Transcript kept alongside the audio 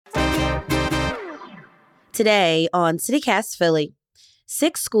Today on CityCast Philly,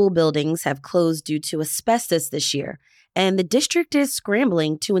 6 school buildings have closed due to asbestos this year, and the district is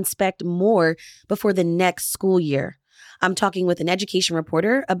scrambling to inspect more before the next school year. I'm talking with an education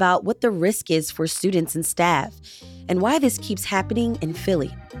reporter about what the risk is for students and staff and why this keeps happening in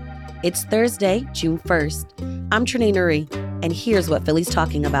Philly. It's Thursday, June 1st. I'm Trinae Nuri, and here's what Philly's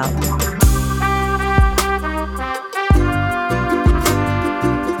talking about.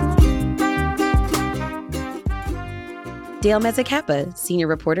 Dale Mezzacappa, senior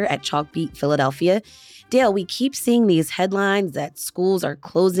reporter at Chalkbeat Philadelphia. Dale, we keep seeing these headlines that schools are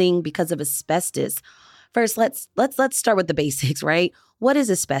closing because of asbestos. First, let's start with the basics, right? What is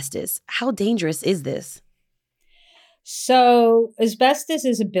asbestos? How dangerous is this? So asbestos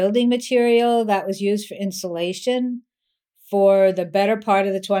is a building material that was used for insulation for the better part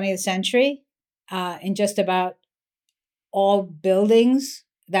of the 20th century in just about all buildings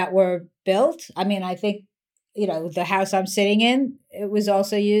that were built. I mean, I think, the house I'm sitting in, it was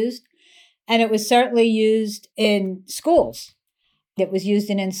also used. And it was certainly used in schools. It was used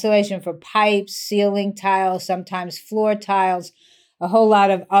in insulation for pipes, ceiling tiles, sometimes floor tiles, a whole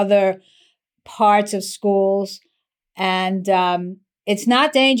lot of other parts of schools. And it's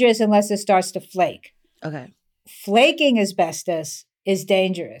not dangerous unless it starts to flake. Okay. Flaking asbestos is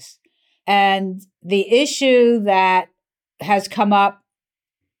dangerous. And the issue that has come up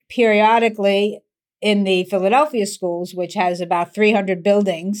periodically in the Philadelphia schools, which has about 300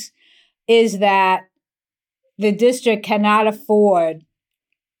 buildings, is that the district cannot afford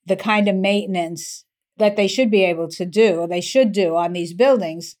the kind of maintenance that they should be able to do, or they should do on these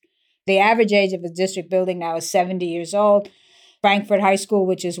buildings. The average age of a district building now is 70 years old. Frankfort High School,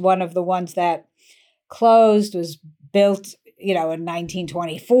 which is one of the ones that closed, was built, in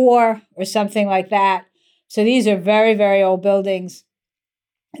 1924 or something like that. So these are very, very old buildings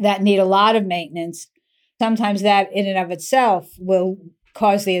that need a lot of maintenance. Sometimes that in and of itself will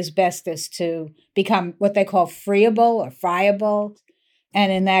cause the asbestos to become what they call friable or friable.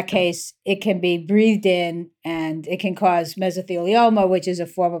 And in that case, it can be breathed in and it can cause mesothelioma, which is a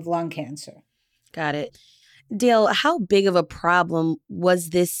form of lung cancer. Got it. Dale, how big of a problem was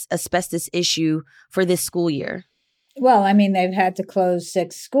this asbestos issue for this school year? Well, I mean, they've had to close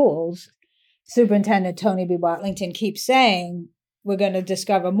 6 schools. Superintendent Tony B. Watlington keeps saying, we're going to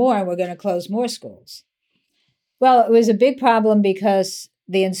discover more and we're going to close more schools. Well, it was a big problem because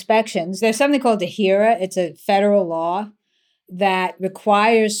the inspections, there's something called the HERA. It's a federal law that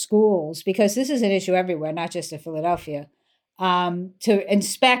requires schools, because this is an issue everywhere, not just in Philadelphia, to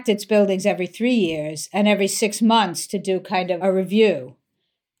inspect its buildings every 3 years and every 6 months to do kind of a review.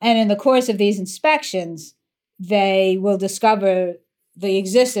 And in the course of these inspections, they will discover the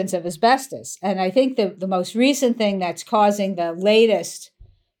existence of asbestos. And I think the most recent thing that's causing the latest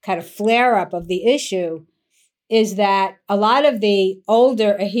kind of flare-up of the issue is that a lot of the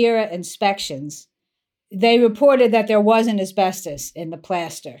older AHERA inspections, they reported that there wasn't asbestos in the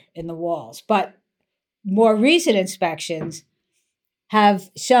plaster, in the walls. But more recent inspections have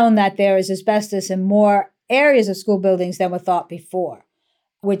shown that there is asbestos in more areas of school buildings than were thought before,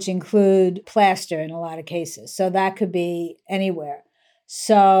 which include plaster in a lot of cases. So that could be anywhere.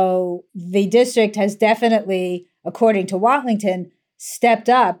 So the district has definitely, according to Watlington, stepped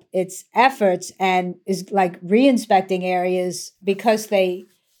up its efforts and is like re-inspecting areas because they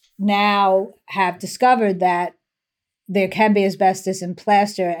now have discovered that there can be asbestos in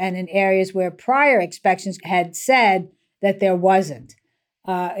plaster and in areas where prior inspections had said that there wasn't.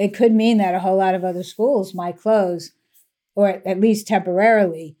 It could mean that a whole lot of other schools might close, or at least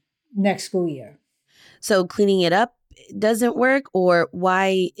temporarily, next school year. So cleaning it up doesn't work, or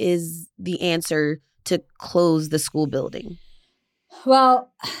why is the answer to close the school building?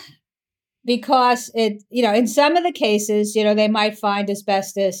 Well, because it, in some of the cases, they might find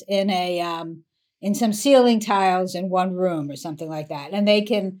asbestos in in some ceiling tiles in one room or something like that. And they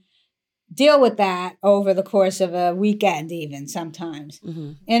can deal with that over the course of a weekend, even sometimes.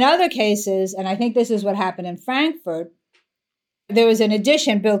 Mm-hmm. In other cases, and I think this is what happened in Frankfort, there was an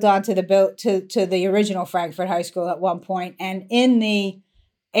addition built onto to the original Frankfort High School at one point. And in the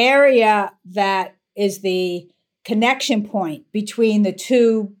area that is the connection point between the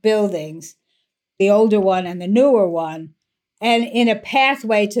two buildings, the older one and the newer one, and in a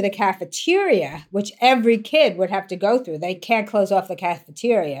pathway to the cafeteria, which every kid would have to go through. They can't close off the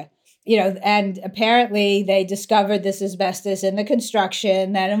cafeteria, and apparently they discovered this asbestos in the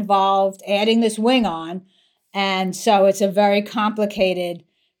construction that involved adding this wing on. And so it's a very complicated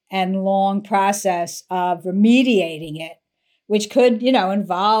and long process of remediating it, which could,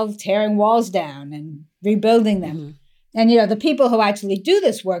 involve tearing walls down and rebuilding them. Mm-hmm. And, the people who actually do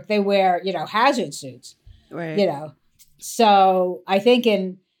this work, they wear, hazard suits. Right. So I think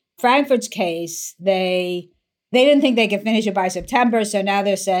in Frankfurt's case, they didn't think they could finish it by September. So now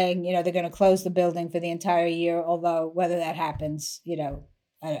they're saying, they're going to close the building for the entire year. Although whether that happens,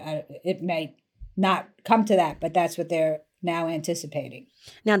 it may not come to that, but that's what they're now anticipating.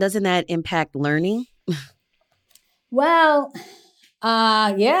 Now, doesn't that impact learning? Well,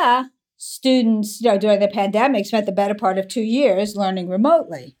 yeah. Students, during the pandemic spent the better part of 2 years learning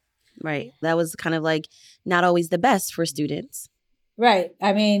remotely. Right. That was kind of like not always the best for students. Right.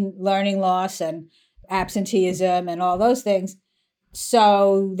 I mean, learning loss and absenteeism and all those things.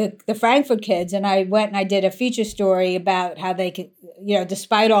 So the Frankfurt kids, and I went and I did a feature story about how they could,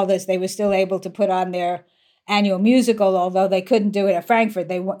 despite all this, they were still able to put on their annual musical, although they couldn't do it at Frankfurt.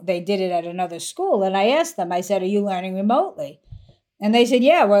 They did it at another school. And I asked them, I said, are you learning remotely? And they said,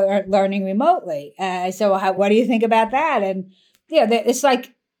 yeah, we're learning remotely. And I said, well, what do you think about that? And it's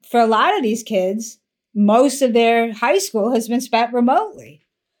like for a lot of these kids, most of their high school has been spent remotely.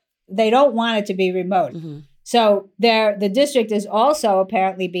 They don't want it to be remote. Mm-hmm. So the district is also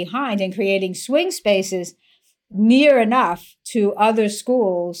apparently behind in creating swing spaces near enough to other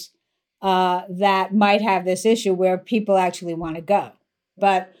schools that might have this issue where people actually want to go.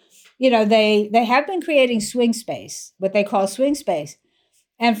 But they have been creating swing space, what they call swing space.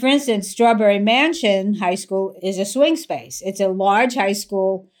 And for instance, Strawberry Mansion High School is a swing space. It's a large high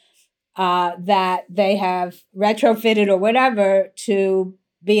school that they have retrofitted or whatever to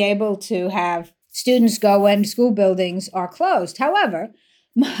be able to have students go when school buildings are closed. However,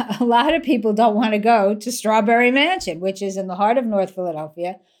 a lot of people don't want to go to Strawberry Mansion, which is in the heart of North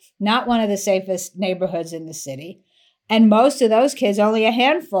Philadelphia, not one of the safest neighborhoods in the city. And most of those kids, only a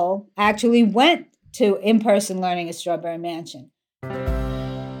handful, actually went to in-person learning at Strawberry Mansion.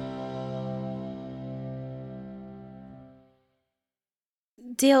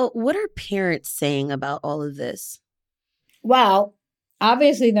 Dale, what are parents saying about all of this? Well,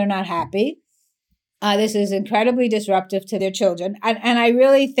 obviously they're not happy. This is incredibly disruptive to their children. And I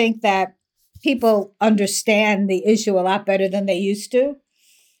really think that people understand the issue a lot better than they used to.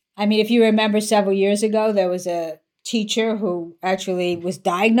 I mean, if you remember several years ago, there was a teacher who actually was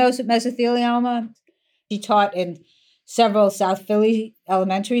diagnosed with mesothelioma. She taught in several South Philly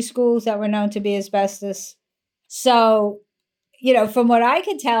elementary schools that were known to be asbestos. So, from what I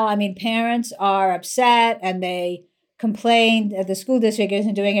can tell, I mean, parents are upset and they complained that the school district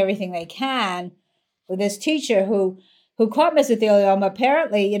isn't doing everything they can. With this teacher who caught mesothelioma,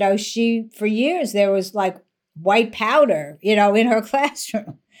 apparently, she, for years, there was like white powder, in her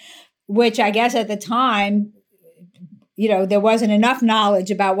classroom, which I guess at the time, there wasn't enough knowledge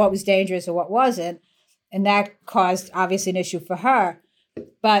about what was dangerous or what wasn't. And that caused, obviously, an issue for her.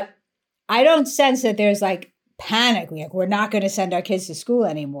 But I don't sense that there's like panic. Like, we're not going to send our kids to school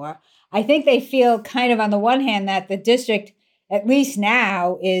anymore. I think they feel kind of on the one hand that the district, at least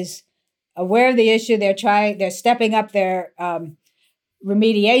now, is aware of the issue. They're stepping up their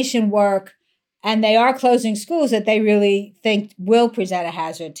remediation work, and they are closing schools that they really think will present a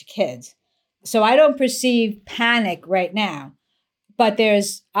hazard to kids. So I don't perceive panic right now, but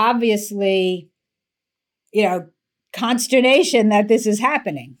there's obviously, consternation that this is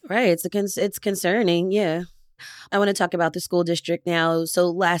happening. Right. It's concerning. Yeah. I want to talk about the school district now. So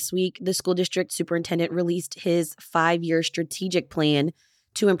last week, the school district superintendent released his 5-year strategic plan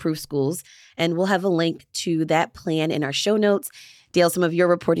to improve schools. And we'll have a link to that plan in our show notes. Dale, some of your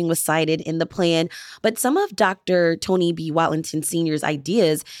reporting was cited in the plan, but some of Dr. Tony B. Watlington Sr.'s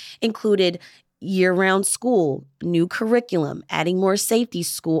ideas included year-round school, new curriculum, adding more safety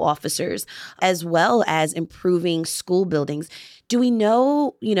school officers, as well as improving school buildings. Do we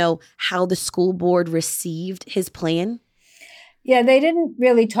know, how the school board received his plan? Yeah, they didn't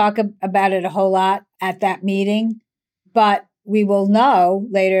really talk about it a whole lot at that meeting, but we will know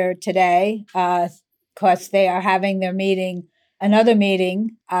later today, because they are having another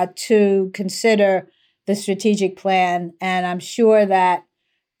meeting to consider the strategic plan. And I'm sure that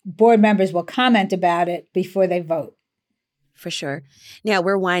board members will comment about it before they vote. For sure. Now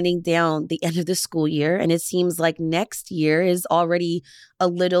we're winding down the end of the school year, and it seems like next year is already a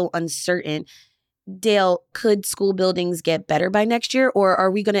little uncertain. Dale, could school buildings get better by next year, or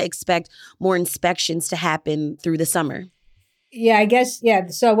are we going to expect more inspections to happen through the summer? Yeah, I guess, yeah.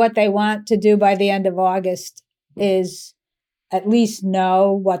 So what they want to do by the end of August is at least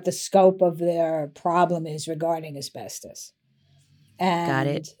know what the scope of their problem is regarding asbestos. And Got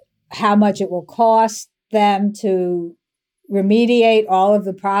it. how much it will cost them to remediate all of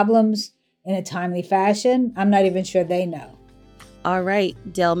the problems in a timely fashion. I'm not even sure they know. All right.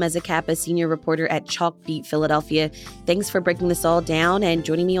 Dale Mezzacapa, senior reporter at Chalk Beat Philadelphia. Thanks for breaking this all down and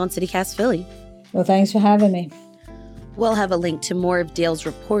joining me on CityCast Philly. Well, thanks for having me. We'll have a link to more of Dale's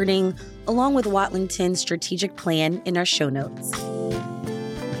reporting, along with Watlington's strategic plan in our show notes.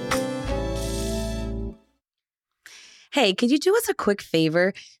 Hey, could you do us a quick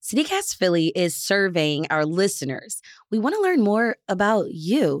favor? CityCast Philly is surveying our listeners. We want to learn more about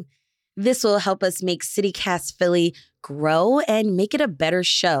you. This will help us make CityCast Philly grow and make it a better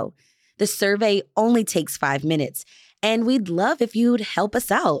show. The survey only takes 5 minutes, and we'd love if you'd help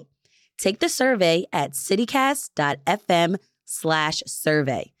us out. Take the survey at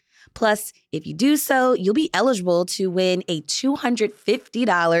citycast.fm/survey. Plus, if you do so, you'll be eligible to win a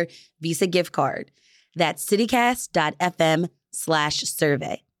 $250 Visa gift card. That's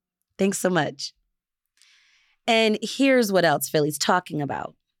citycast.fm/survey. Thanks so much. And here's what else Philly's talking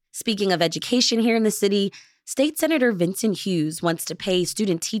about. Speaking of education here in the city, State Senator Vincent Hughes wants to pay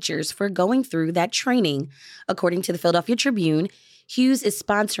student teachers for going through that training. According to the Philadelphia Tribune, Hughes is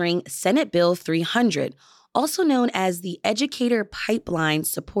sponsoring Senate Bill 300, also known as the Educator Pipeline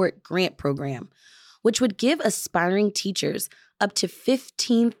Support Grant Program, which would give aspiring teachers up to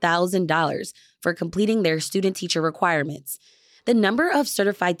 $15,000 for completing their student-teacher requirements. The number of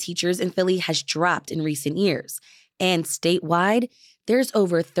certified teachers in Philly has dropped in recent years, and statewide, there's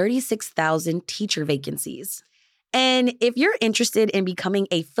over 36,000 teacher vacancies. And if you're interested in becoming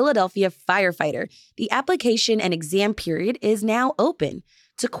a Philadelphia firefighter, the application and exam period is now open.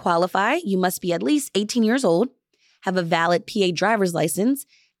 To qualify, you must be at least 18 years old, have a valid PA driver's license,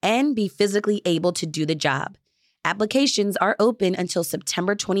 and be physically able to do the job. Applications are open until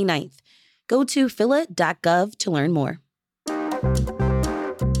September 29th. Go to phila.gov to learn more.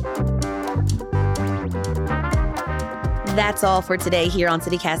 That's all for today here on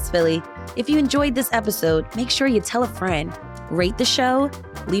CityCast Philly. If you enjoyed this episode, make sure you tell a friend, rate the show,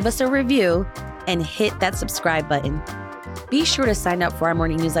 leave us a review, and hit that subscribe button. Be sure to sign up for our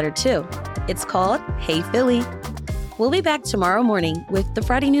morning newsletter too. It's called Hey Philly. We'll be back tomorrow morning with the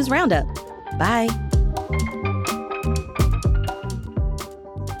Friday News Roundup. Bye.